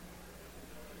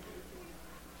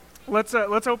Let's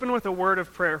open with a word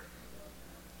of prayer.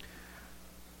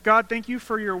 God, thank you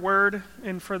for your word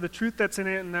and for the truth that's in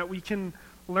it, and that we can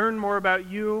learn more about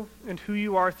you and who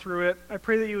you are through it. I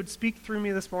pray that you would speak through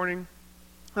me this morning,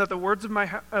 that the words of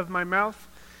my mouth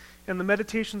and the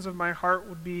meditations of my heart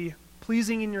would be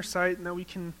pleasing in your sight, and that we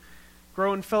can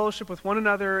grow in fellowship with one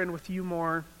another and with you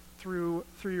more through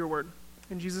your word.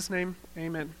 In Jesus' name,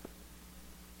 amen.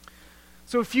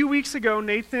 So a few weeks ago,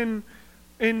 Nathan,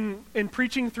 in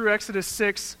preaching through Exodus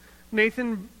 6,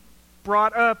 Nathan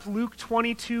brought up Luke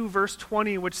 22, verse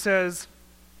 20, which says,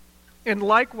 "And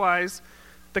likewise,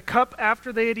 the cup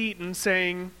after they had eaten,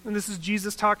 saying," and this is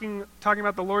Jesus talking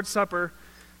about the Lord's Supper,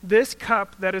 "This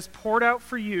cup that is poured out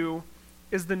for you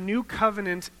is the new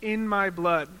covenant in my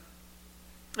blood."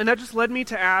 And that just led me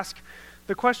to ask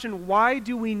the question, why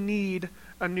do we need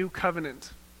a new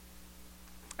covenant?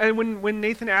 And when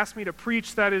Nathan asked me to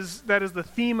preach, that is the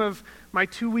theme of my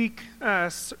 2-week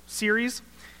series,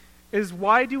 is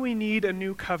why do we need a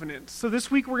new covenant? So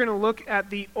this week we're going to look at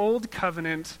the Old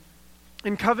Covenant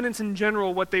and covenants in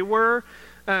general, what they were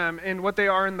and what they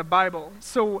are in the Bible.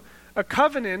 So a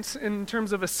covenant, in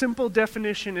terms of a simple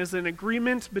definition, is an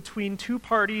agreement between two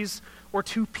parties or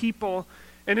two people.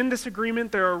 And in this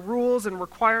agreement there are rules and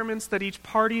requirements that each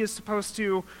party is supposed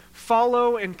to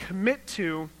follow and commit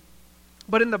to.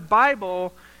 But in the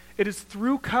Bible, it is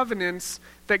through covenants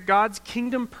that God's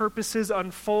kingdom purposes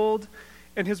unfold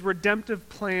and his redemptive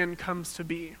plan comes to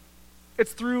be.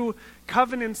 It's through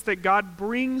covenants that God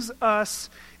brings us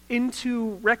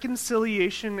into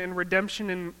reconciliation and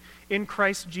redemption in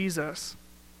Christ Jesus.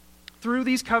 Through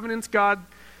these covenants, God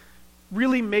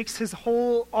really makes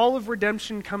all of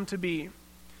redemption come to be.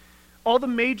 All the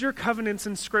major covenants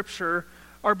in Scripture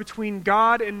are between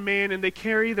God and man, and they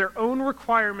carry their own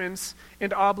requirements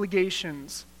and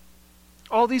obligations.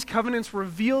 All these covenants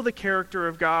reveal the character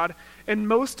of God, and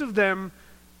most of them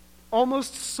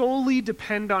almost solely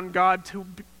depend on God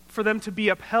for them to be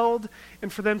upheld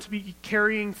and for them to be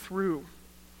carrying through.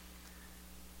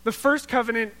 The first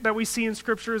covenant that we see in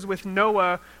Scripture is with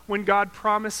Noah, when God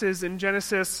promises in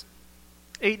Genesis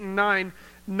 8 and 9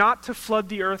 not to flood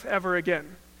the earth ever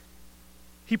again.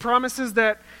 He promises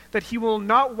that he will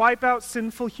not wipe out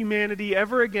sinful humanity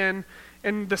ever again,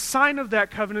 and the sign of that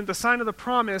covenant, the sign of the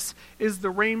promise, is the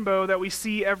rainbow that we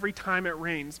see every time it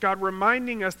rains. God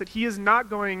reminding us that he is not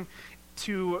going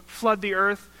to flood the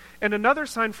earth. And another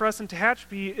sign for us in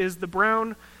Tehachapi is the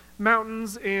brown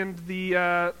mountains and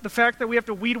the fact that we have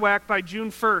to weed whack by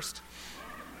June 1st.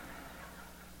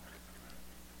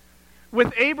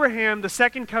 With Abraham, the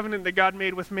second covenant that God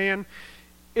made with man,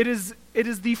 it is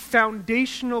the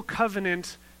foundational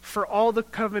covenant for all the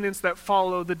covenants that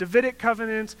follow. The Davidic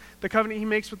covenant, the covenant he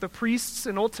makes with the priests,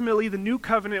 and ultimately the new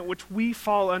covenant which we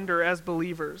fall under as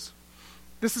believers.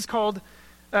 This is called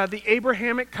the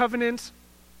Abrahamic covenant,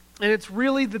 and it's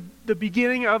really the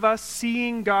beginning of us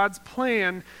seeing God's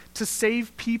plan to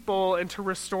save people and to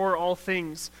restore all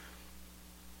things.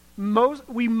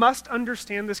 We must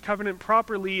understand this covenant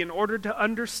properly in order to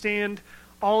understand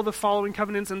all the following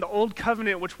covenants and the Old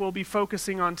Covenant, which we'll be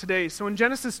focusing on today. So in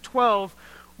Genesis 12,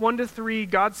 1-3,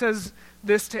 God says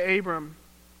this to Abram: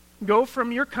 "Go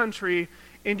from your country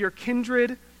and your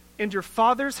kindred and your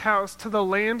father's house to the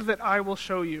land that I will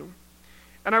show you.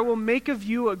 And I will make of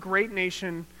you a great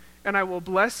nation, and I will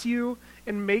bless you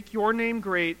and make your name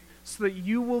great, so that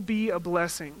you will be a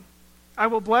blessing. I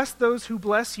will bless those who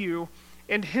bless you,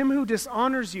 and him who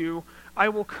dishonors you I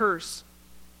will curse.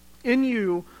 In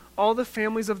you all the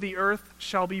families of the earth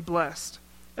shall be blessed."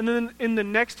 And then in the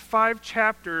next 5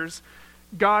 chapters,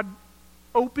 God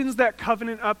opens that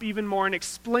covenant up even more and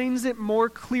explains it more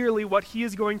clearly what he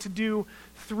is going to do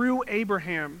through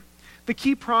Abraham. The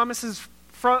key promises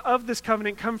of this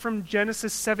covenant come from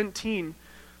Genesis 17.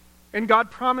 And God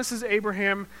promises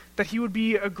Abraham that he would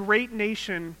be a great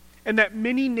nation and that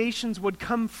many nations would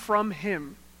come from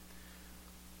him.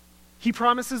 He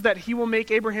promises that he will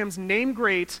make Abraham's name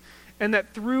great, and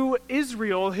that through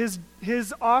Israel,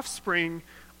 his offspring,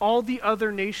 all the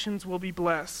other nations will be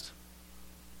blessed.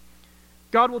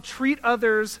 God will treat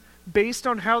others based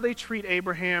on how they treat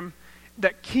Abraham,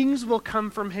 that kings will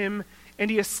come from him, and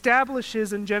he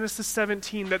establishes in Genesis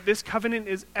 17 that this covenant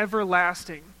is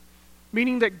everlasting,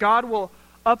 meaning that God will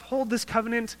uphold this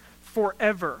covenant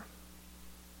forever.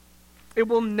 It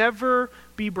will never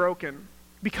be broken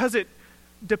because it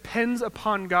depends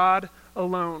upon God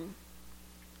alone.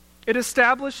 It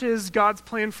establishes God's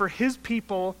plan for his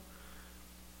people,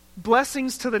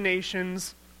 blessings to the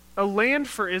nations, a land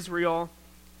for Israel,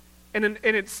 and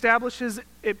it establishes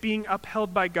it being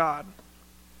upheld by God.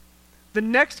 The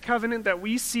next covenant that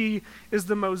we see is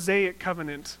the Mosaic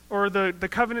covenant, or the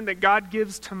covenant that God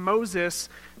gives to Moses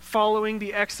following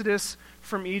the Exodus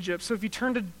from Egypt. So if you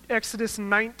turn to Exodus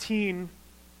 19,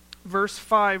 verse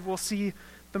 5, we'll see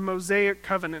the Mosaic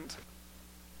covenant.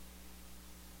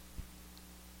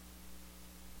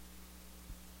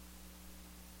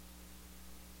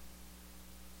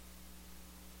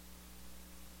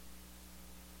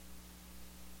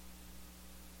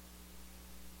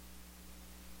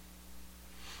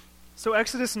 So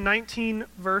Exodus 19,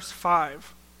 verse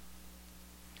 5.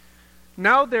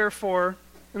 Now therefore,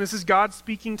 and this is God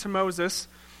speaking to Moses,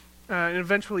 and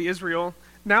eventually Israel,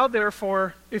 now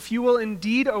therefore, if you will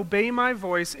indeed obey my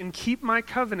voice and keep my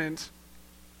covenant,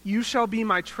 you shall be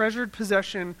my treasured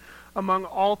possession among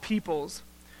all peoples,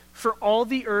 for all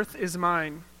the earth is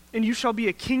mine, and you shall be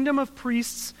a kingdom of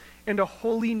priests and a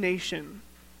holy nation.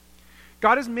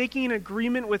 God is making an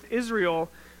agreement with Israel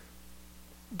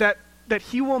that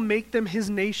he will make them his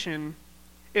nation.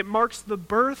 It marks the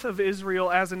birth of Israel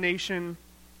as a nation,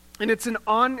 and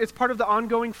it's part of the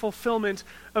ongoing fulfillment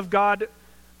of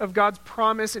God's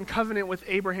promise and covenant with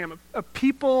Abraham, a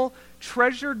people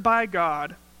treasured by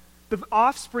God, the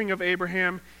offspring of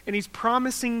Abraham, and he's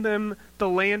promising them the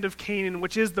land of Canaan,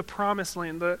 which is the promised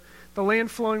land, the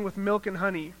land flowing with milk and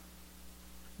honey.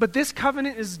 But this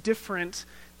covenant is different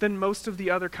than most of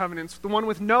the other covenants. The one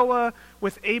with Noah,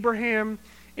 with Abraham,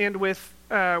 and with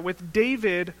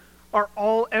David are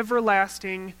all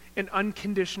everlasting and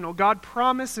unconditional. God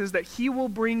promises that he will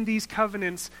bring these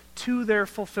covenants to their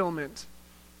fulfillment.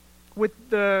 With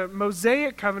the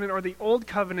Mosaic covenant, or the Old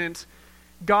Covenant,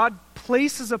 God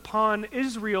places upon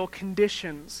Israel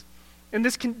conditions. And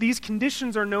these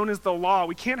conditions are known as the law.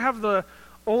 We can't have the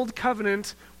Old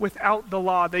Covenant without the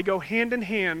law. They go hand in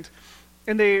hand.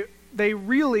 And they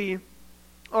really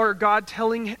are God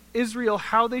telling Israel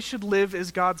how they should live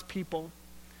as God's people.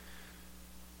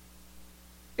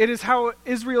 It is how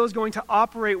Israel is going to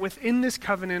operate within this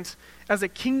covenant as a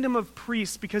kingdom of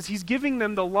priests, because he's giving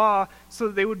them the law so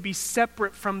that they would be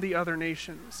separate from the other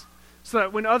nations. So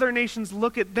that when other nations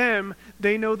look at them,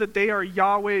 they know that they are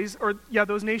Yahweh's,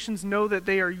 those nations know that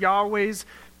they are Yahweh's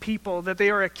people, that they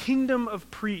are a kingdom of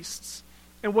priests.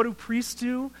 And what do priests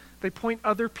do? They point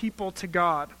other people to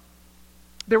God.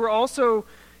 There were also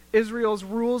Israel's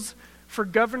rules for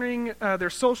governing their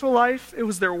social life. It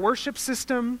was their worship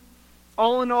system.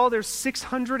 All in all, there's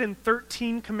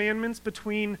 613 commandments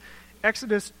between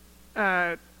Exodus,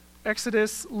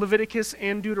 Leviticus,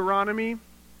 and Deuteronomy.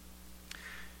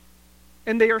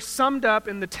 And they are summed up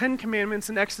in the 10 Commandments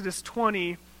in Exodus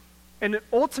 20. And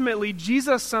ultimately,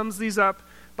 Jesus sums these up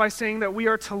by saying that we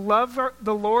are to love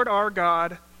the Lord our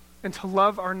God and to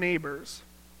love our neighbors.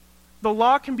 The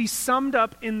law can be summed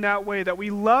up in that way, that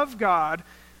we love God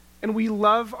and we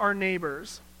love our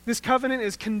neighbors. This covenant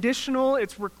is conditional.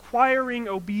 It's requiring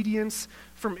obedience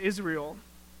from Israel.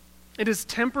 It is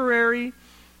temporary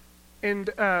and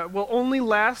will only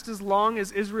last as long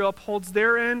as Israel upholds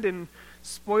their end. And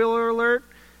spoiler alert,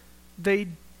 they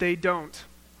don't.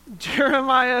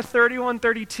 Jeremiah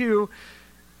 31:32,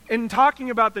 in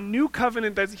talking about the new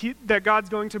covenant that God's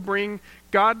going to bring,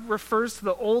 God refers to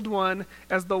the old one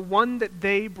as the one that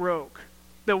they broke,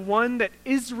 the one that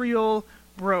Israel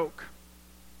broke,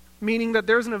 meaning that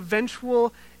there's an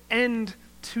eventual end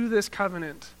to this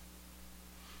covenant.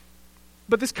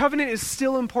 But this covenant is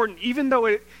still important. Even though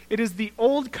it is the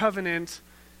old covenant,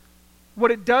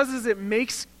 what it does is it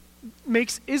makes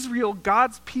Israel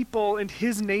God's people and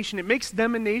his nation. It makes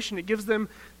them a nation. It gives them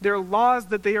their laws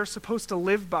that they are supposed to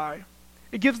live by.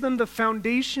 It gives them the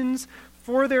foundations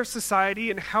for their society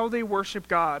and how they worship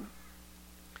God.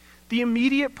 The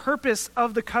immediate purpose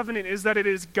of the covenant is that it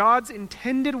is God's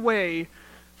intended way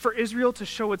for Israel to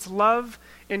show its love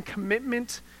and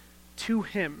commitment to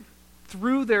him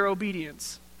through their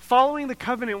obedience. Following the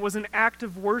covenant was an act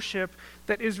of worship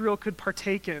that Israel could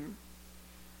partake in.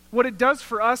 What it does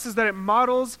for us is that it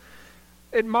models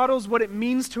what it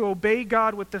means to obey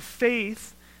God with the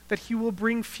faith that he will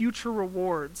bring future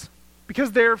rewards.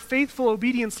 Because their faithful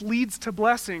obedience leads to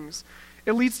blessings.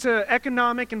 It leads to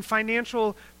economic and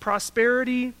financial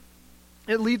prosperity.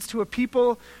 It leads to a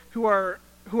people who are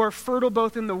fertile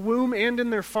both in the womb and in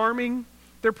their farming.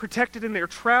 They're protected in their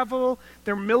travel.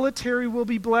 Their military will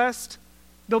be blessed.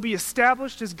 They'll be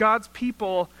established as God's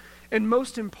people. And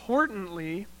most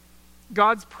importantly,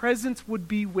 God's presence would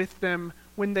be with them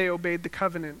when they obeyed the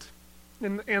covenant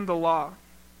and the law.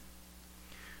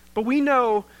 But we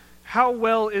know how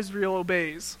well Israel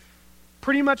obeys.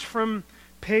 Pretty much from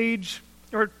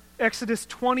Exodus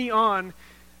 20 on,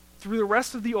 through the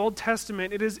rest of the Old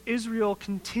Testament, it is Israel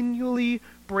continually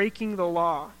breaking the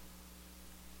law.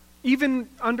 Even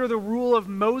under the rule of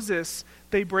Moses,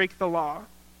 they break the law.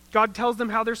 God tells them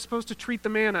how they're supposed to treat the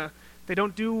manna. They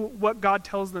don't do what God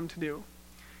tells them to do.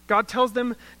 God tells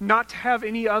them not to have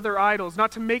any other idols,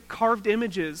 not to make carved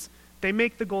images. They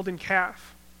make the golden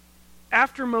calf.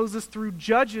 After Moses, through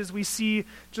Judges, we see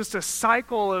just a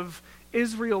cycle of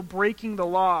Israel breaking the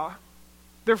law.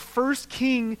 Their first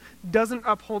king doesn't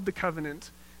uphold the covenant.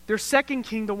 Their second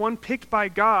king, the one picked by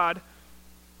God,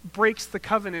 breaks the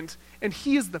covenant, and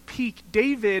he is the peak.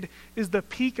 David is the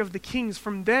peak of the kings.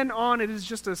 From then on, it is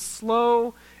just a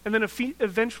slow and then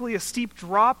eventually a steep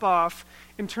drop-off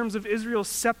in terms of Israel's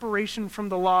separation from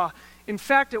the law. In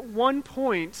fact, at one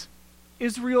point,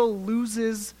 Israel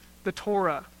loses the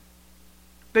Torah.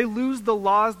 They lose the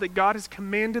laws that God has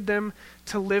commanded them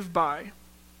to live by.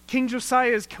 King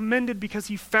Josiah is commended because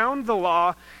he found the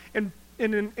law and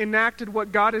enacted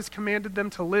what God has commanded them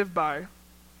to live by.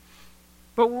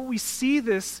 But what we see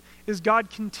this is God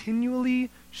continually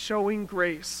showing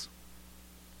grace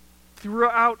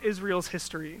throughout Israel's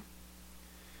history.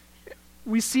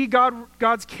 We see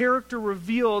God's character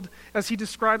revealed as he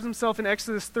describes himself in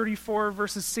Exodus 34,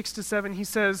 verses 6 to 7. He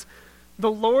says,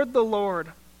 the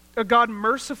Lord, a God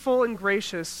merciful and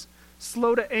gracious,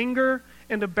 slow to anger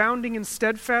and abounding in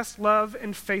steadfast love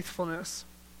and faithfulness,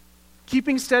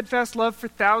 keeping steadfast love for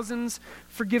thousands,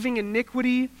 forgiving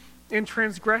iniquity and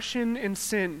transgression and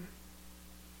sin.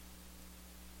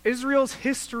 Israel's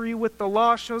history with the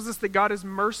law shows us that God is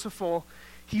merciful.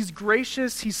 He's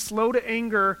gracious. He's slow to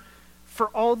anger for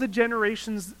all the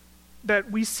generations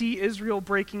that we see Israel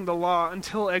breaking the law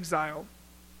until exile.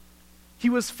 He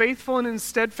was faithful and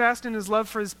steadfast in his love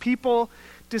for his people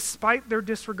despite their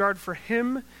disregard for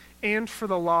him and for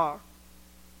the law.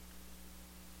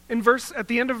 At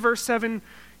the end of verse 7,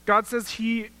 God says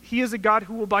he is a God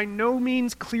who will by no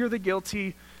means clear the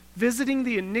guilty, visiting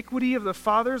the iniquity of the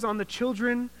fathers on the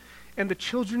children and the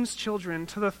children's children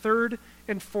to the third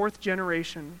and fourth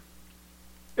generation.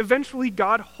 Eventually,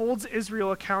 God holds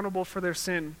Israel accountable for their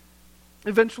sin,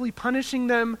 eventually punishing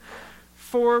them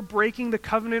for breaking the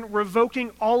covenant,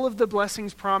 revoking all of the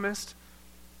blessings promised.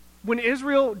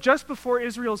 Just before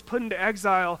Israel is put into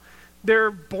exile, their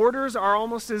borders are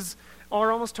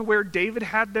almost to where David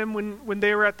had them when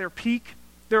they were at their peak.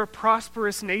 They're a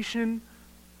prosperous nation,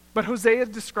 but Hosea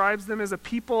describes them as a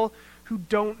people who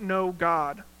don't know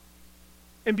God.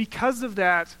 And because of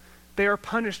that, they are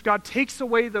punished. God takes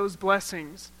away those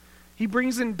blessings. He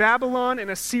brings in Babylon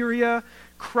and Assyria,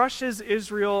 crushes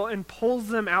Israel, and pulls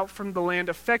them out from the land,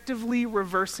 effectively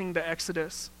reversing the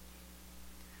Exodus.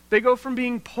 They go from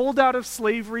being pulled out of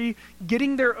slavery,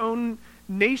 getting their own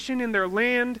nation in their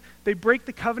land, they break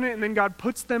the covenant, and then God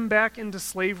puts them back into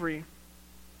slavery.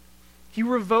 He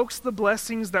revokes the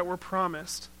blessings that were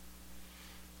promised.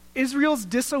 Israel's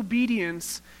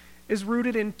disobedience is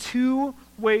rooted in two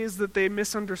ways that they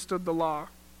misunderstood the law.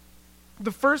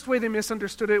 The first way they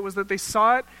misunderstood it was that they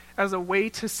saw it as a way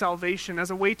to salvation,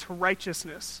 as a way to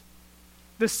righteousness.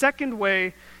 The second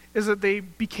way is that they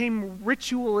became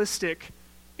ritualistic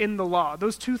in the law.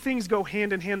 Those two things go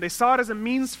hand in hand. They saw it as a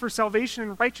means for salvation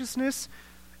and righteousness,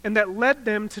 and that led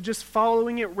them to just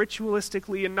following it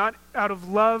ritualistically and not out of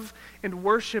love and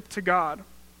worship to God.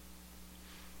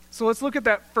 So let's look at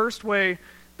that first way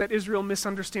that Israel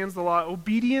misunderstands the law: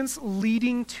 obedience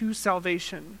leading to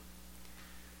salvation.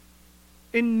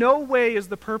 In no way is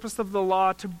the purpose of the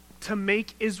law to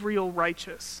make Israel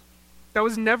righteous. That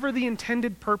was never the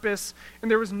intended purpose, and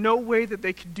there was no way that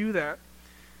they could do that.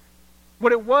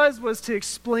 What it was to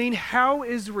explain how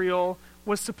Israel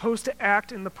was supposed to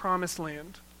act in the promised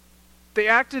land. They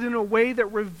acted in a way that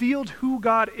revealed who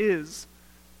God is,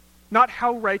 not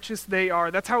how righteous they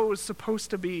are. That's how it was supposed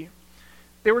to be.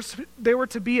 They were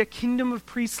to be a kingdom of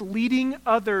priests leading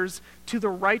others to the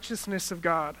righteousness of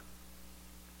God.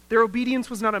 Their obedience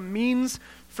was not a means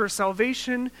for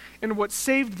salvation, and what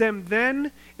saved them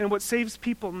then and what saves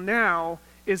people now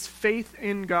is faith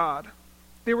in God.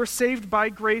 They were saved by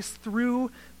grace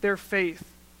through their faith.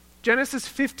 Genesis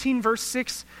 15 verse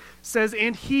 6 says,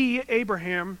 "And he,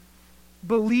 Abraham,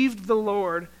 believed the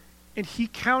Lord, and he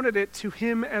counted it to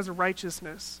him as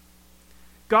righteousness."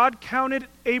 God counted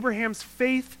Abraham's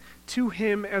faith to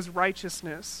him as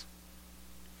righteousness.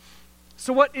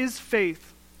 So what is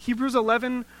faith? Hebrews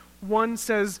 11:1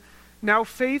 says, "Now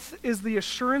faith is the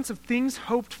assurance of things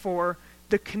hoped for,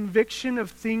 the conviction of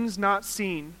things not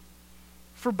seen.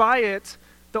 For by it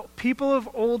the people of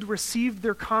old received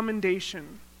their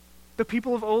commendation." The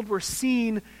people of old were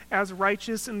seen as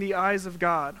righteous in the eyes of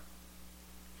God.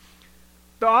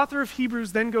 The author of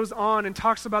Hebrews then goes on and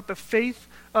talks about the faith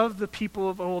of the people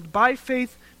of old. By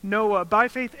faith Noah, by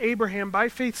faith Abraham, by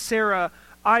faith Sarah,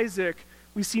 Isaac,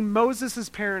 We see Moses'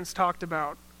 parents talked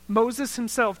about, Moses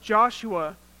himself,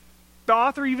 Joshua. The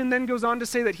author even then goes on to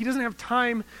say that he doesn't have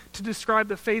time to describe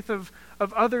the faith of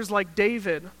others like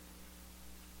David.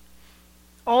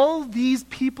 All these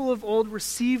people of old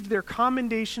received their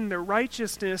commendation, their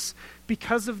righteousness,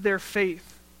 because of their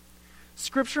faith.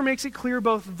 Scripture makes it clear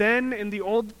both then in the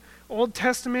Old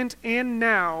Testament and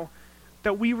now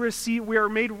that we are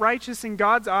made righteous in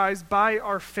God's eyes by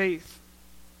our faith.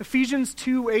 Ephesians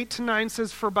 2:8-9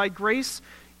 says, "For by grace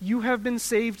you have been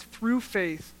saved through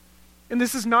faith. And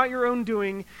this is not your own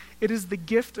doing, it is the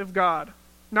gift of God,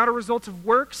 not a result of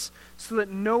works, so that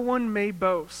no one may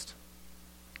boast.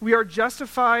 We are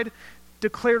justified,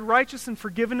 declared righteous, and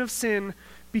forgiven of sin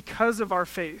because of our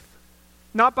faith,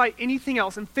 not by anything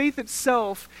else." And faith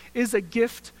itself is a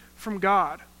gift from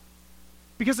God.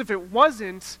 Because if it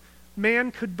wasn't,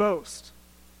 man could boast.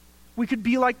 We could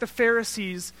be like the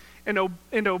Pharisees and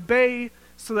obey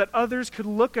so that others could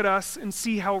look at us and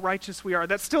see how righteous we are.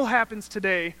 That still happens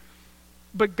today.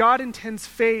 But God intends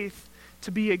faith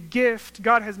to be a gift.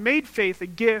 God has made faith a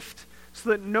gift so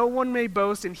that no one may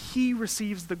boast and he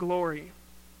receives the glory.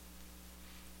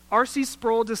 R.C.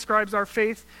 Sproul describes our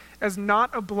faith as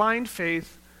not a blind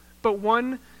faith, but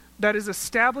one that is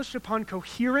established upon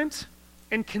coherent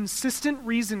and consistent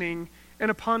reasoning and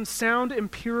upon sound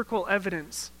empirical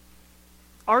evidence.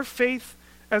 Our faith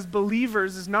as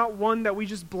believers is not one that we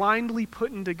just blindly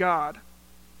put into God.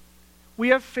 We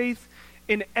have faith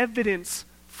in evidence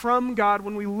from God.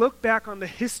 When we look back on the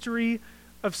history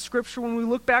of Scripture, when we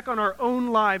look back on our own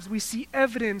lives, we see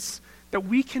evidence that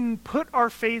we can put our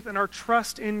faith and our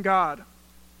trust in God.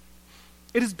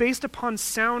 It is based upon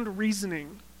sound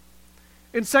reasoning.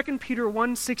 In 2 Peter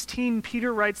 1:16,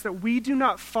 Peter writes that we do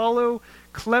not follow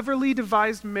cleverly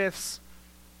devised myths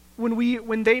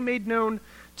when they made known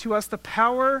to us the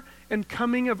power and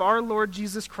coming of our Lord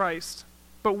Jesus Christ,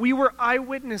 but we were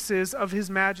eyewitnesses of his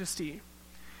majesty.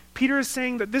 Peter is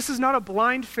saying that this is not a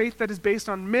blind faith that is based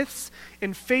on myths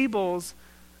and fables,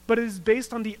 but it is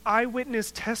based on the eyewitness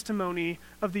testimony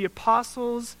of the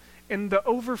apostles and the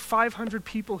over 500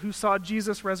 people who saw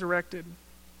Jesus resurrected.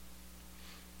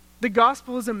 The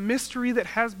gospel is a mystery that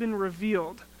has been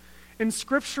revealed. In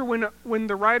Scripture, when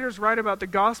the writers write about the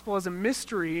gospel as a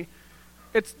mystery,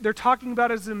 they're talking about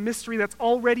it as a mystery that's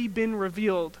already been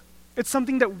revealed. It's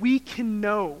something that we can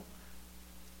know.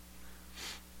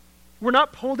 We're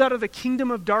not pulled out of the kingdom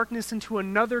of darkness into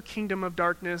another kingdom of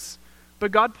darkness,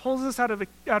 but God pulls us out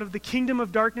of the kingdom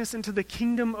of darkness into the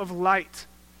kingdom of light,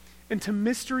 into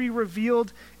mystery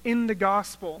revealed in the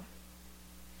gospel.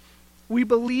 We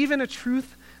believe in a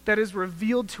truth that is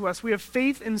revealed to us. We have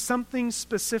faith in something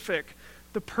specific,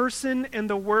 the person and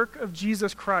the work of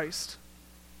Jesus Christ.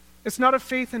 It's not a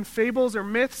faith in fables or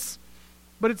myths,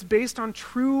 but it's based on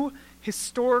true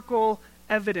historical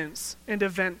evidence and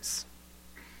events.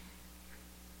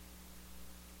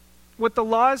 What the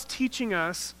law is teaching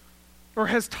us, or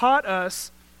has taught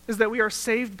us, is that we are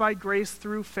saved by grace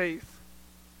through faith.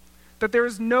 That there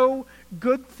is no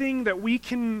good thing that we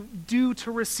can do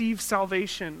to receive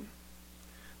salvation.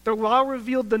 The law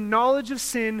revealed the knowledge of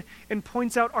sin and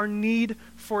points out our need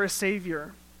for a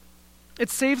Savior. It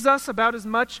saves us about as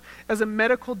much as a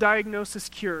medical diagnosis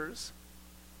cures.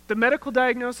 The medical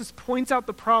diagnosis points out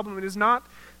the problem. It is not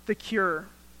the cure.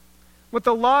 What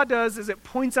the law does is it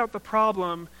points out the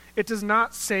problem. It does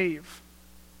not save.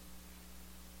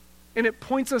 And it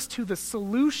points us to the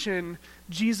solution,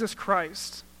 Jesus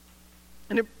Christ.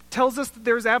 And it tells us that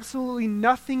there's absolutely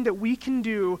nothing that we can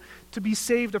do to be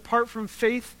saved apart from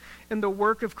faith in the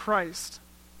work of Christ.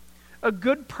 A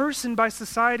good person by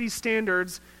society's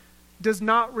standards does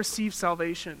not receive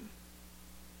salvation.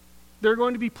 There are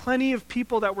going to be plenty of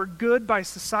people that were good by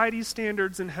society's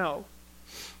standards in hell.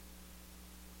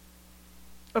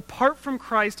 Apart from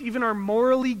Christ, even our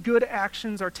morally good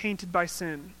actions are tainted by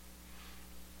sin.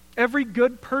 Every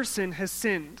good person has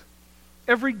sinned.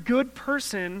 Every good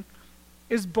person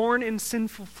is born in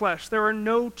sinful flesh. There are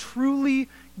no truly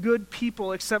good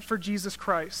people except for Jesus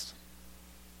Christ.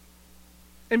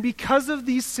 And because of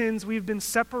these sins, we've been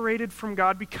separated from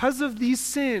God. Because of these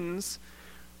sins,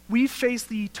 we face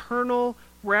the eternal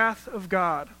wrath of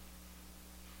God.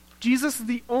 Jesus is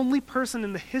the only person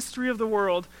in the history of the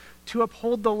world to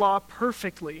uphold the law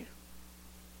perfectly.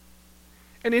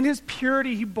 And in his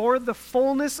purity, he bore the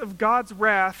fullness of God's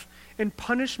wrath and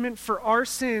punishment for our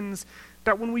sins,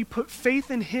 that when we put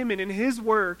faith in him and in his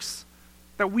works,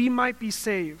 that we might be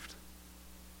saved.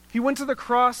 He went to the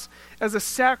cross as a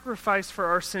sacrifice for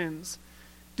our sins,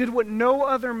 did what no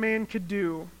other man could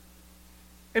do.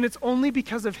 And it's only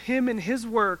because of him and his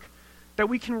work that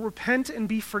we can repent and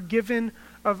be forgiven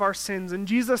of our sins. And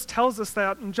Jesus tells us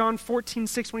that in John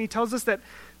 14:6, when he tells us that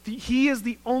he is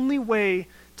the only way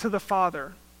to the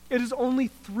Father. It is only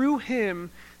through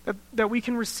him that we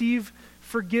can receive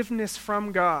forgiveness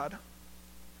from God.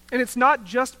 And it's not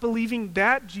just believing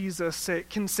that Jesus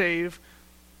can save,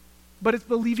 but it's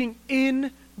believing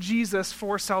in Jesus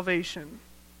for salvation.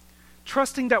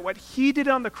 Trusting that what he did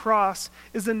on the cross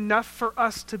is enough for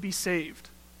us to be saved.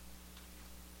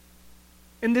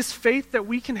 And this faith that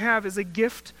we can have is a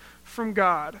gift from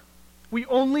God. We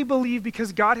only believe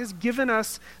because God has given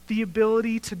us the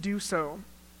ability to do so.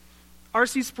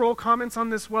 R.C. Sproul comments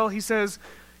on this well. He says,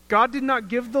 God did not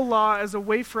give the law as a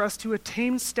way for us to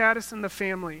attain status in the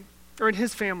family, or in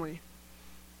his family.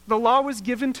 The law was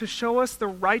given to show us the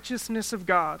righteousness of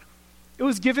God. It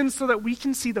was given so that we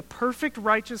can see the perfect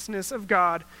righteousness of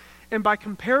God, and by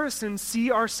comparison,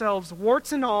 see ourselves,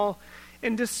 warts and all,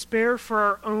 in despair for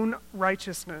our own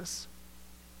righteousness.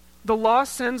 The law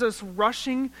sends us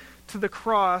rushing to the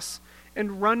cross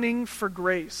and running for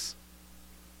grace.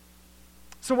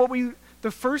 So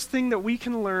the first thing that we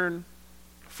can learn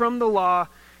from the law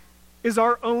is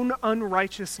our own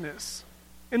unrighteousness.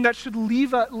 And that should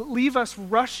leave us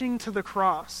rushing to the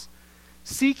cross,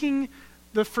 seeking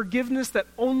the forgiveness that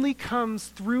only comes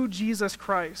through Jesus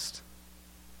Christ.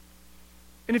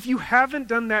 And if you haven't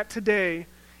done that today,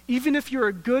 even if you're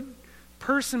a good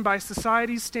person by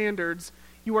society's standards,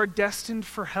 you are destined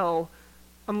for hell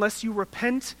unless you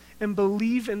repent and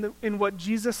believe in what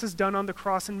Jesus has done on the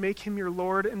cross and make him your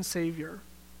Lord and Savior.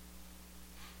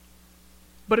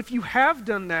 But if you have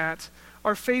done that,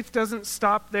 our faith doesn't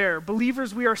stop there.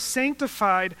 Believers, we are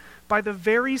sanctified by the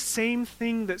very same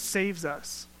thing that saves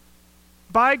us.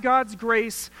 By God's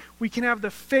grace, we can have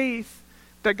the faith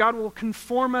that God will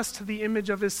conform us to the image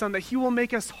of his Son, that he will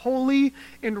make us holy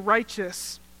and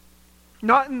righteous,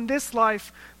 not in this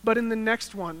life, but in the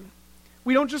next one.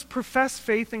 We don't just profess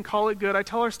faith and call it good. I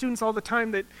tell our students all the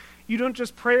time that you don't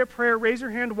just pray a prayer, raise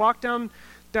your hand, walk down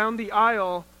the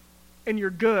aisle, and you're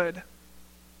good.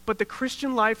 But the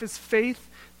Christian life is faith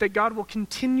that God will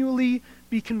continually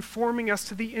be conforming us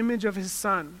to the image of his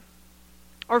Son.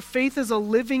 Our faith is a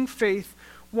living faith,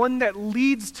 one that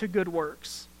leads to good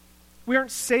works. We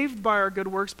aren't saved by our good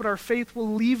works, but our faith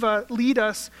will lead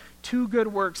us to good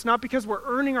works, not because we're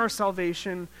earning our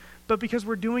salvation, but because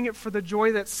we're doing it for the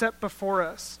joy that's set before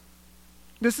us.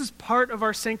 This is part of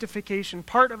our sanctification,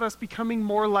 part of us becoming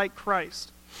more like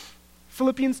Christ.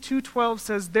 Philippians 2:12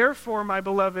 says, "Therefore, my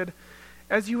beloved,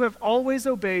 as you have always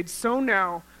obeyed, so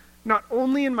now, not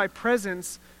only in my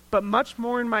presence, but much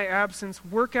more in my absence,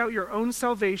 work out your own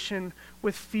salvation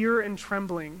with fear and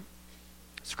trembling."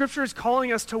 Scripture is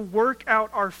calling us to work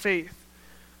out our faith,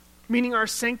 meaning our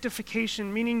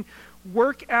sanctification, meaning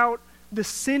work out the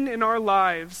sin in our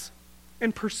lives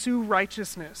and pursue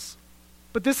righteousness.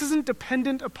 But this isn't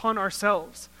dependent upon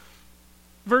ourselves.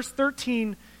 Verse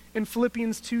 13 in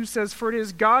Philippians 2 says, "For it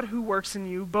is God who works in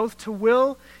you, both to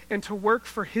will and to work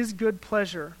for his good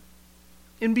pleasure."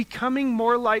 In becoming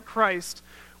more like Christ,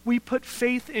 we put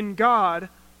faith in God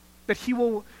that he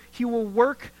will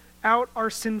work out our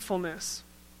sinfulness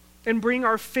and bring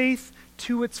our faith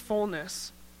to its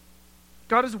fullness.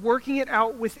 God is working it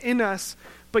out within us,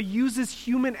 but uses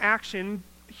human action,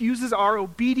 uses our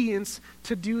obedience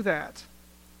to do that.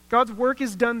 God's work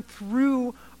is done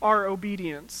through our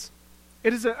obedience.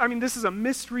 This is a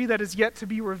mystery that is yet to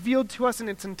be revealed to us in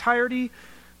its entirety,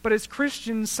 but as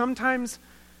Christians, sometimes,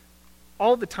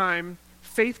 all the time,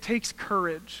 faith takes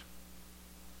courage.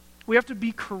 We have to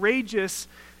be courageous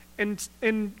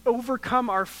and overcome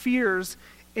our fears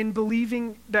in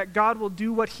believing that God will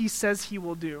do what he says he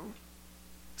will do.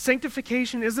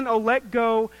 Sanctification isn't a let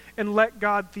go and let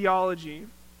God theology.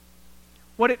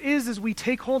 What it is we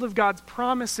take hold of God's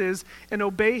promises and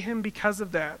obey him because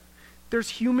of that. There's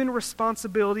human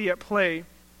responsibility at play.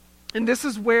 And this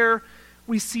is where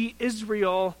we see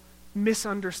Israel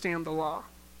misunderstand the law.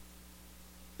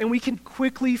 And we can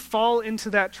quickly fall into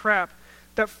that trap,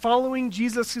 that following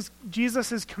Jesus's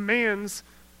commands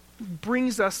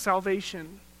brings us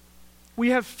salvation. We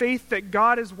have faith that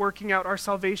God is working out our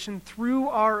salvation through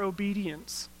our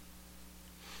obedience.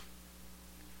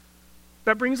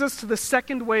 That brings us to the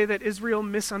second way that Israel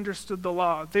misunderstood the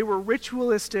law. They were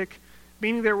ritualistic,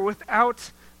 meaning they were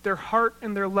without their heart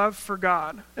and their love for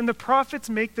God. And the prophets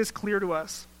make this clear to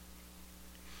us,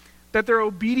 that their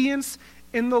obedience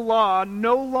in the law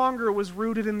no longer was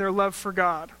rooted in their love for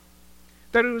God,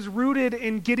 that it was rooted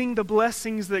in getting the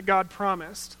blessings that God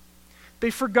promised. They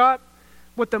forgot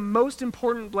what the most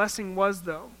important blessing was,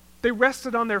 though. They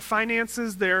rested on their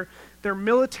finances, their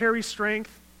military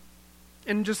strength,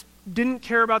 and just didn't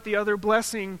care about the other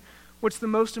blessing, which the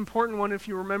most important one, if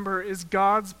you remember, is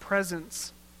God's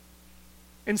presence,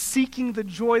 and seeking the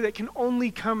joy that can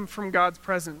only come from God's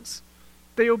presence.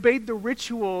 They obeyed the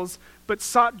rituals, but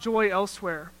sought joy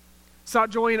elsewhere,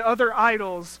 sought joy in other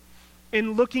idols,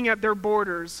 in looking at their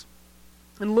borders,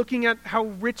 and looking at how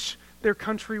rich their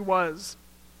country was.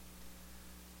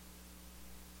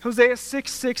 Hosea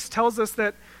 6:6 tells us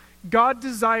that God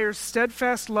desires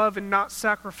steadfast love and not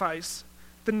sacrifice,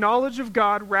 the knowledge of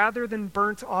God rather than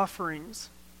burnt offerings.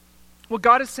 What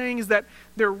God is saying is that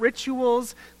their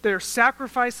rituals, their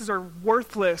sacrifices are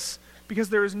worthless because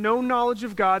there is no knowledge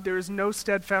of God, there is no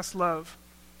steadfast love.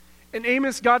 In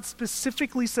Amos, God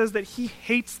specifically says that he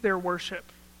hates their worship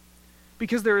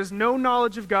because there is no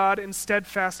knowledge of God and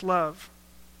steadfast love.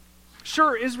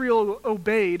 Sure, Israel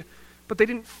obeyed, but they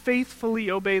didn't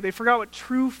faithfully obey. They forgot what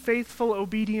true faithful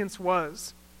obedience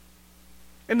was.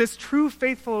 And this true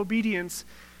faithful obedience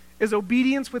is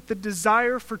obedience with the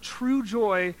desire for true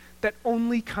joy that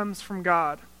only comes from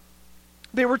God.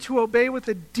 They were to obey with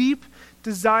a deep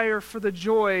desire for the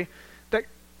joy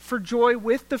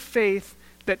with the faith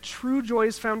that true joy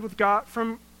is found with God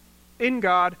in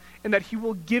God, and that he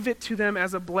will give it to them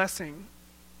as a blessing.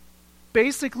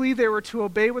 Basically, they were to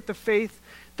obey with the faith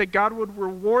that God would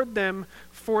reward them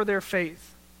for their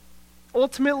faith.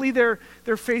 Ultimately, their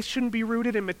faith shouldn't be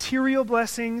rooted in material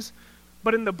blessings,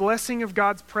 but in the blessing of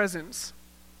God's presence.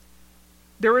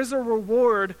 There is a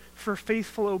reward for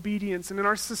faithful obedience, and in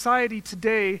our society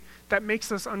today, that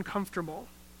makes us uncomfortable.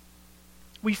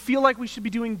 We feel like we should be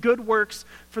doing good works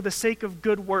for the sake of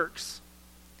good works.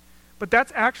 But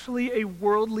that's actually a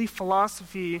worldly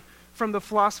philosophy from the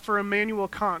philosopher Immanuel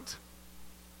Kant.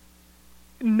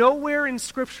 Nowhere in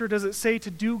Scripture does it say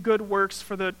to do good works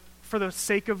for the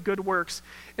sake of good works.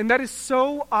 And that is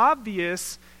so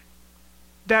obvious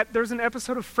that there's an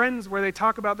episode of Friends where they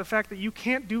talk about the fact that you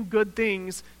can't do good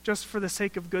things just for the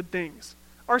sake of good things.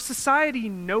 Our society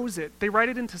knows it. They write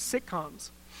it into sitcoms.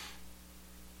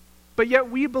 But yet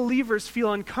we believers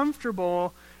feel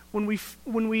uncomfortable when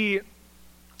we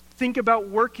think about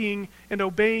working and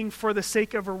obeying for the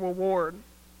sake of a reward.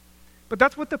 But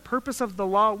that's what the purpose of the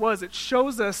law was. It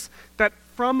shows us that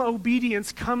from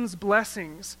obedience comes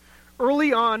blessings.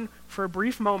 Early on, for a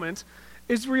brief moment,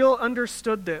 Israel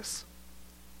understood this.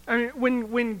 I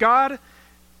mean, when God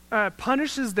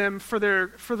punishes them for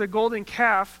the golden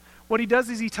calf, what he does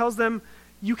is he tells them,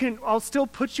 I'll still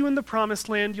put you in the promised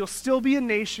land, you'll still be a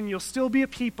nation, you'll still be a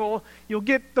people, you'll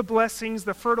get the blessings,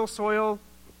 the fertile soil,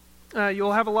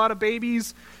 you'll have a lot of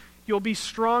babies, you'll be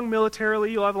strong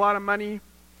militarily, you'll have a lot of money.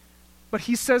 But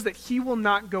he says that he will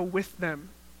not go with them,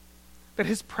 that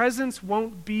his presence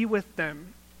won't be with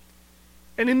them.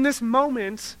 And in this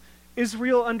moment,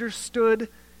 Israel understood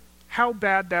how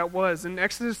bad that was. In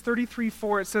Exodus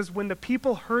 33:4, it says, when the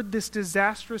people heard this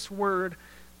disastrous word,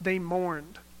 they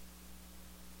mourned.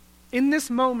 In this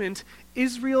moment,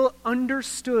 Israel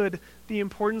understood the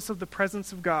importance of the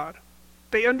presence of God.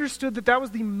 They understood that that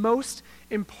was the most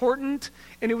important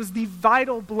and it was the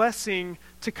vital blessing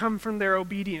to come from their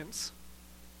obedience.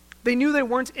 They knew they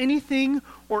weren't anything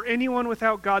or anyone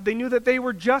without God. They knew that they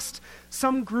were just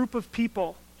some group of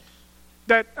people.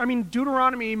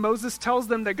 Deuteronomy, Moses tells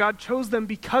them that God chose them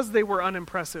because they were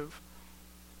unimpressive.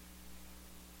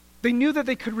 They knew that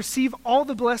they could receive all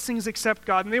the blessings except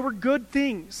God, and they were good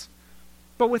things.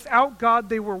 But without God,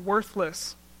 they were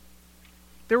worthless.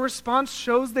 Their response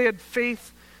shows they had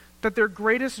faith that their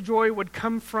greatest joy would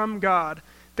come from God.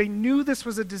 They knew this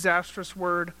was a disastrous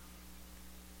word,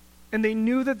 and they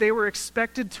knew that they were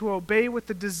expected to obey with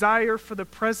the desire for the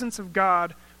presence of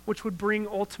God, which would bring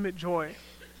ultimate joy.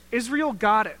 Israel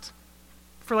got it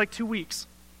for like 2 weeks.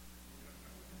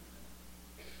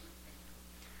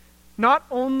 Not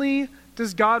only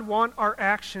does God want our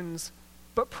actions,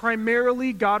 but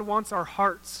primarily God wants our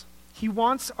hearts. He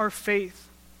wants our faith.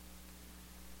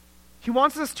 He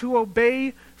wants us to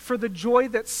obey for the joy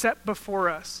that's set before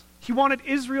us. He wanted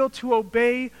Israel to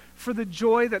obey for the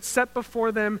joy that's set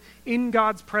before them in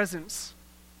God's presence.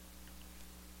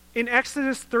 In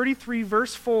Exodus 33,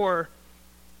 verse 4,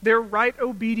 their right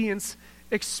obedience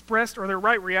expressed, or their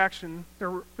right reaction,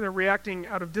 they're reacting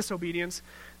out of disobedience,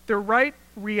 their right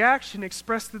reaction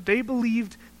expressed that they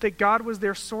believed that God was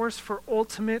their source for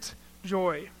ultimate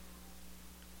joy.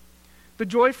 The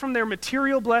joy from their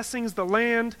material blessings, the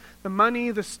land, the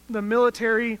money, the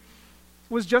military,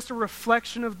 was just a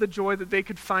reflection of the joy that they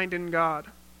could find in God.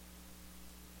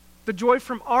 The joy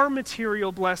from our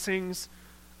material blessings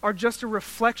are just a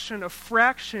reflection, a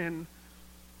fraction,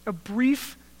 a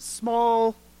brief,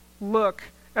 small look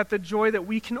at the joy that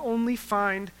we can only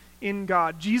find in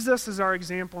God. Jesus is our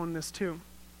example in this too.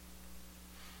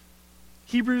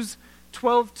 Hebrews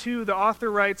 12:2, the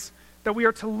author writes that we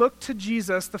are to look to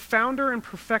Jesus, the founder and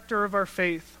perfecter of our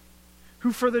faith,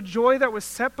 who for the joy that was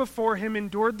set before him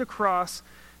endured the cross,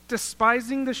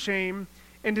 despising the shame,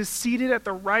 and is seated at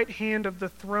the right hand of the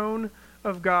throne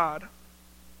of God.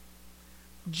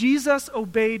 Jesus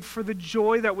obeyed for the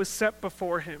joy that was set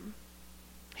before him.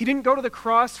 He didn't go to the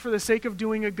cross for the sake of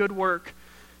doing a good work,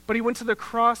 but he went to the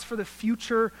cross for the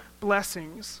future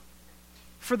blessings,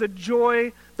 for the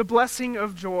joy, the blessing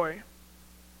of joy.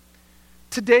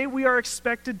 Today we are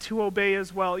expected to obey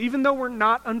as well. Even though we're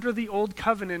not under the old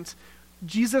covenant,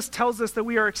 Jesus tells us that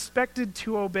we are expected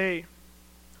to obey.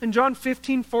 In John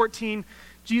 15:14,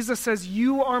 Jesus says,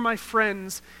 "You are my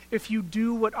friends if you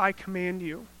do what I command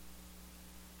you."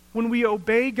 When we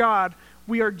obey God,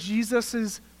 we are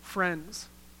Jesus' friends.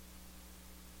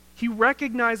 He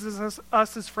recognizes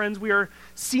us as friends. We are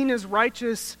seen as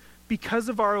righteous because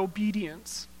of our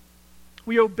obedience.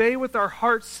 We obey with our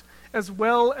hearts as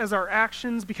well as our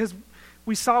actions, because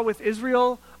we saw with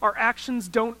Israel, our actions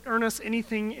don't earn us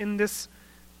anything in this,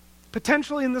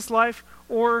 potentially in this life,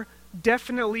 or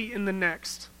definitely in the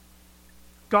next.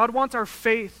 God wants our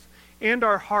faith and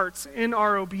our hearts in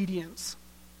our obedience.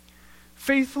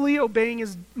 Faithfully obeying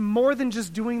is more than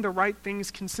just doing the right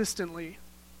things consistently.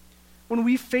 When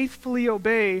we faithfully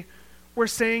obey, we're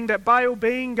saying that by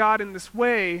obeying God in this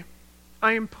way,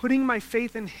 I am putting my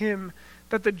faith in him,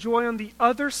 that the joy on the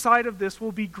other side of this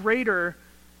will be greater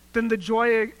than the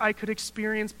joy I could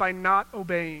experience by not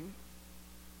obeying.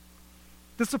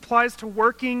 This applies to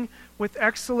working with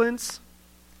excellence.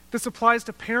 This applies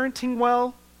to parenting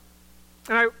well.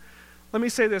 And let me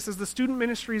say this, as the student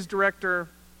ministries director,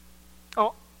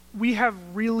 we have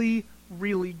really,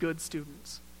 really good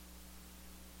students.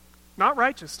 Not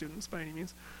righteous students by any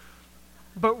means,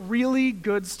 but really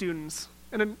good students.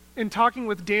 And in talking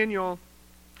with Daniel,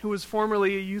 who was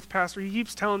formerly a youth pastor, he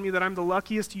keeps telling me that I'm the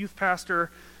luckiest youth pastor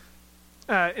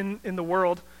in the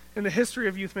world, in the history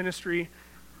of youth ministry.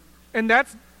 And that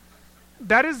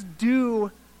is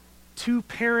due to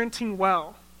parenting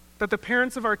well. That the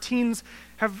parents of our teens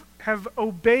have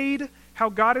obeyed how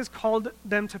God has called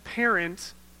them to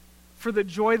parent for the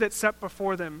joy that's set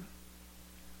before them.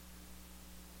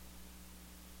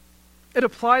 It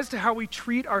applies to how we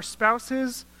treat our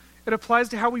spouses. It applies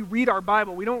to how we read our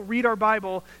Bible. We don't read our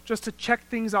Bible just to check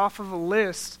things off of a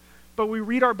list, but we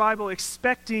read our Bible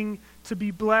expecting to be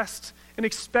blessed and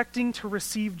expecting to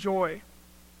receive joy.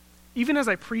 Even as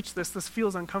I preach this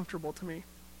feels uncomfortable to me.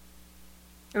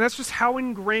 And that's just how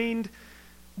ingrained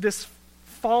this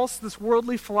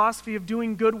worldly philosophy of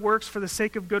doing good works for the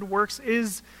sake of good works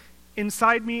is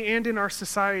inside me and in our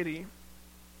society.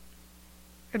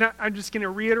 And I'm just going to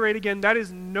reiterate again, that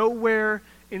is nowhere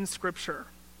in Scripture.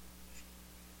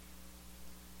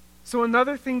 So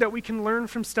another thing that we can learn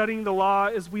from studying the law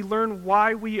is we learn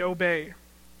why we obey.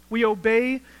 We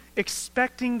obey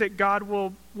expecting that God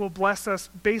will bless us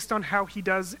based on how he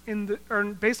does or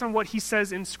based on what he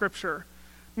says in Scripture.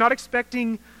 Not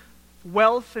expecting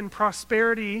wealth and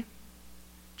prosperity.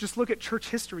 Just look at church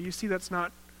history. You see it's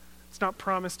not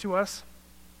promised to us.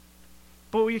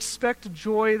 But we expect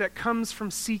joy that comes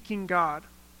from seeking God.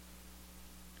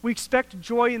 We expect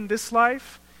joy in this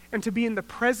life and to be in the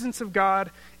presence of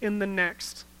God in the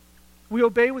next. We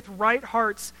obey with right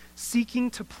hearts,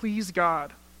 seeking to please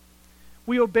God.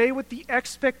 We obey with the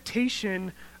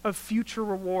expectation of future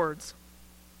rewards.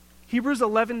 Hebrews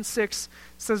 11:6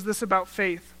 says this about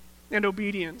faith and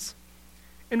obedience.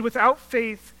 And without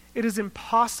faith, it is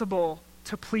impossible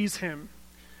to please him.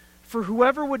 For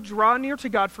whoever would draw near to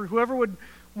God, for whoever would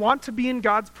want to be in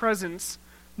God's presence,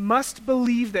 must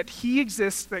believe that he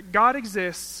exists, that God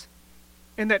exists,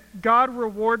 and that God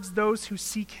rewards those who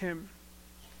seek him.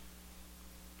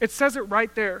 It says it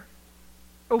right there.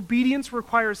 Obedience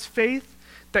requires faith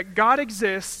that God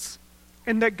exists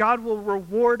and that God will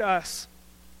reward us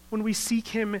when we seek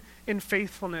him in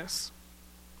faithfulness.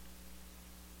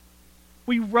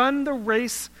 We run the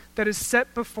race that is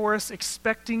set before us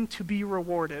expecting to be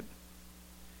rewarded.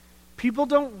 People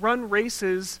don't run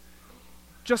races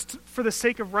just for the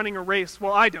sake of running a race.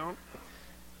 Well, I don't.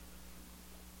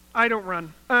 I don't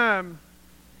run. I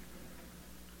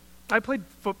played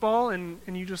football and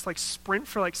you just sprint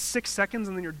for 6 seconds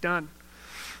and then you're done.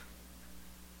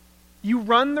 You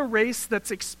run the race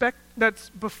that's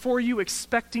before you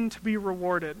expecting to be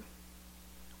rewarded.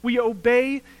 We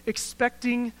obey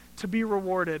expecting to be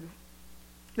rewarded.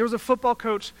 There was a football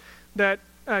coach that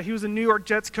he was a New York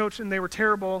Jets coach, and they were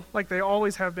terrible, like they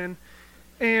always have been.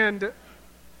 And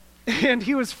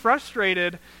he was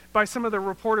frustrated by some of the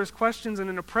reporters' questions, and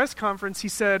in a press conference he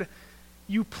said,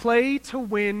 "You play to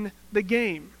win the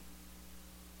game."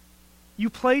 You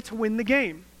play to win the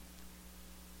game.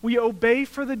 We obey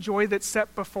for the joy that's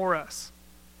set before us.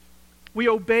 We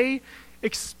obey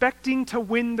expecting to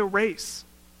win the race.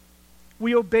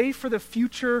 We obey for the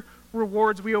future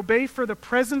rewards. We obey for the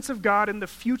presence of God and the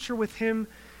future with Him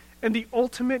and the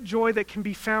ultimate joy that can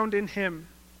be found in Him.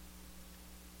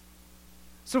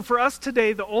 So for us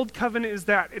today, the old covenant is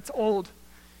that. It's old.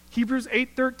 Hebrews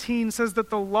 8:13 says that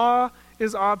the law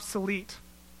is obsolete.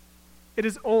 It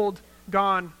is old,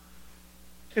 gone.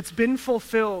 It's been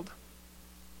fulfilled.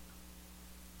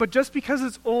 But just because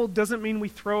it's old doesn't mean we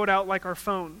throw it out like our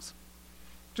phones.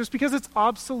 Just because it's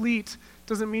obsolete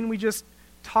doesn't mean we just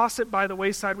toss it by the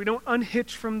wayside. We don't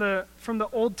unhitch from the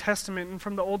Old Testament and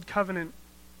from the Old Covenant.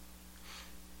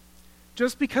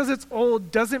 Just because it's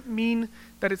old doesn't mean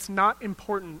that it's not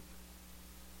important.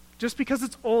 Just because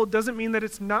it's old doesn't mean that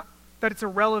it's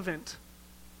irrelevant.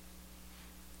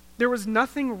 There was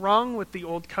nothing wrong with the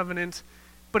Old Covenant,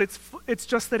 but it's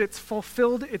just that it's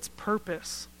fulfilled its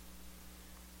purpose.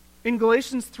 In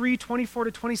Galatians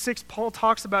 3:24-26, Paul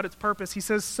talks about its purpose. He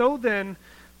says, "So then,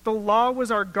 the law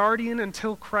was our guardian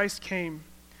until Christ came,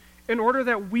 in order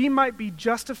that we might be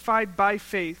justified by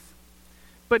faith.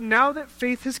 But now that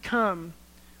faith has come,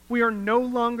 we are no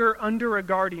longer under a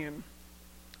guardian.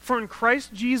 For in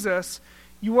Christ Jesus,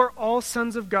 you are all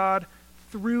sons of God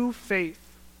through faith."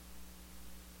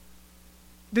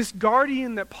 This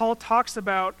guardian that Paul talks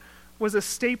about was a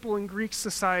staple in Greek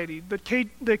society.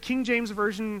 The King James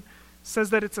Version says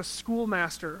that it's a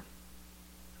schoolmaster.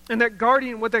 And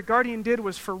what that guardian did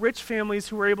was for rich families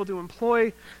who were able to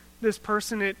employ this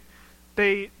person,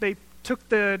 they took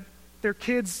their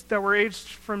kids that were aged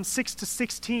from 6 to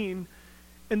 16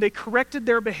 and they corrected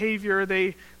their behavior.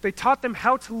 They taught them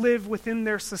how to live within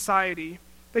their society.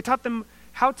 They taught them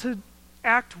how to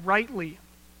act rightly.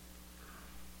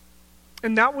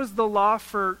 And that was the law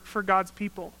for God's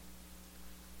people.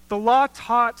 The law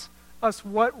taught us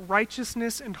what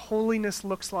righteousness and holiness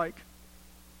looks like.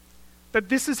 That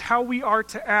this is how we are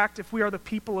to act if we are the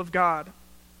people of God.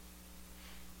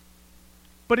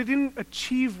 But it didn't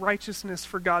achieve righteousness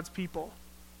for God's people.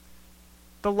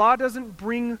 The law doesn't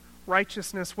bring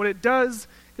righteousness. What it does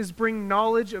is bring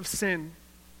knowledge of sin.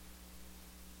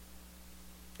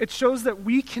 It shows that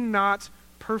we cannot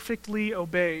perfectly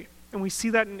obey. And we see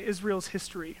that in Israel's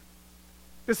history.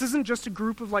 This isn't just a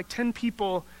group of 10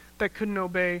 people that couldn't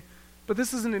obey, but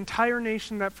this is an entire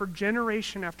nation that for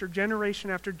generation after generation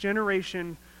after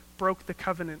generation broke the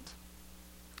covenant,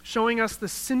 showing us the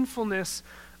sinfulness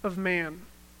of man.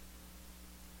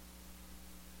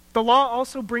 The law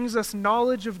also brings us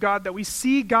knowledge of God, that we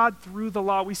see God through the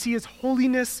law. We see His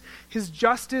holiness, His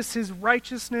justice, His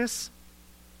righteousness.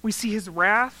 We see His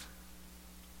wrath.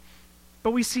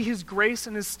 But we see His grace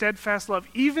and His steadfast love.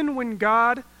 Even when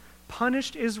God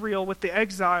punished Israel with the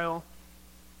exile,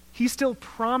 He still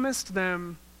promised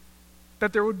them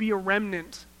that there would be a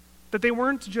remnant, that they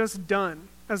weren't just done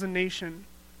as a nation,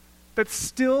 that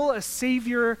still a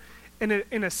Savior and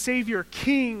a Savior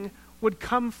King would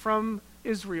come from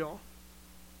Israel.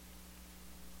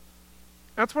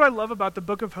 That's what I love about the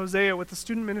book of Hosea. With the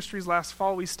student ministries last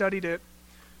fall, we studied it,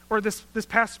 or this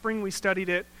past spring we studied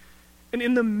it. And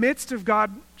in the midst of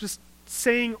God just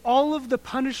saying all of the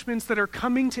punishments that are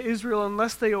coming to Israel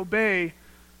unless they obey,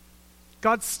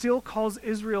 God still calls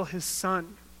Israel His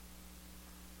son.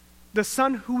 The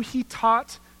son who He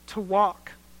taught to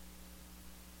walk.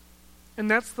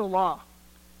 And that's the law.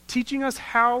 Teaching us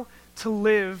how to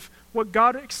live what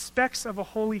God expects of a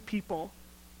holy people.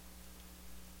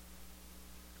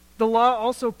 The law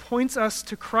also points us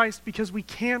to Christ because we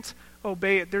can't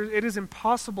obey it. It is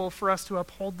impossible for us to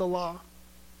uphold the law.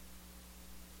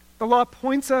 The law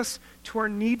points us to our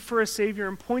need for a Savior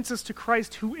and points us to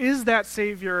Christ, who is that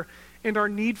Savior, and our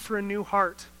need for a new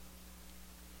heart.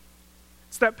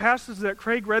 It's that passage that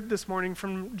Craig read this morning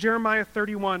from Jeremiah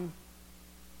 31.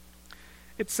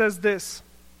 It says this: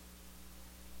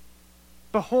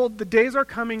 "Behold, the days are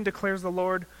coming, declares the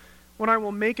Lord, when I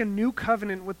will make a new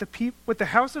covenant with the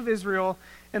house of Israel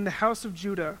and the house of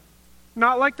Judah.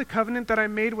 Not like the covenant that I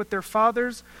made with their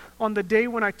fathers on the day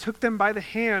when I took them by the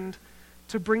hand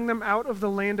to bring them out of the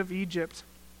land of Egypt.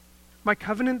 My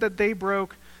covenant that they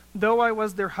broke, though I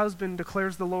was their husband,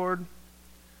 declares the Lord.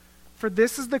 For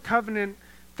this is the covenant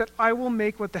that I will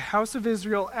make with the house of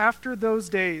Israel after those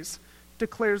days,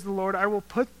 declares the Lord. I will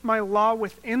put my law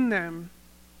within them,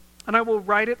 and I will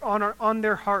write it on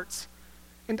their hearts.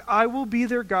 And I will be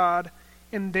their God,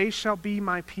 and they shall be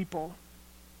my people."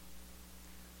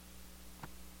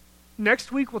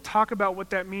 Next week, we'll talk about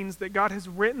what that means, that God has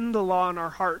written the law in our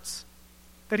hearts,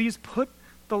 that He's put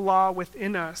the law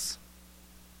within us.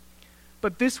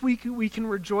 But this week we can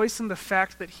rejoice in the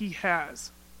fact that he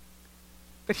has.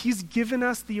 That he's given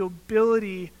us the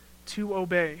ability to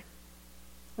obey.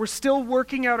 We're still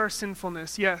working out our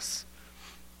sinfulness, yes.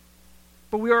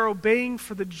 But we are obeying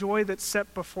for the joy that's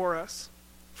set before us.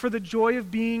 For the joy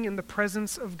of being in the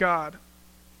presence of God.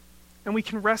 And we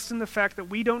can rest in the fact that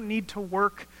we don't need to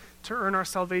work to earn our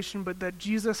salvation, but that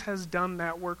Jesus has done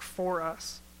that work for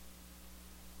us.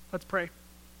 Let's pray.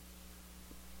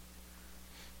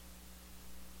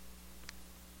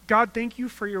 God, thank you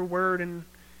for your word and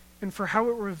for how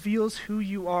it reveals who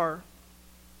you are.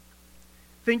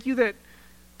 Thank you that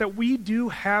we do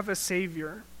have a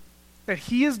Savior, that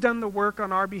he has done the work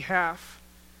on our behalf,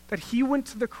 that he went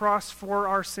to the cross for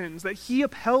our sins, that he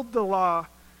upheld the law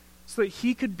so that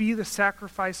he could be the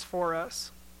sacrifice for us.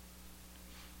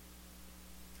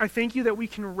 I thank you that we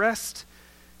can rest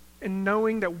in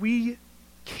knowing that we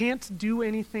can't do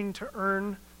anything to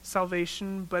earn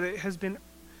salvation, but it has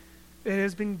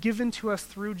been given to us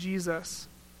through Jesus.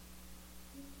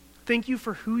 Thank you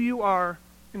for who you are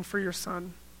and for your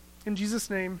Son. In Jesus'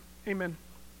 name, amen.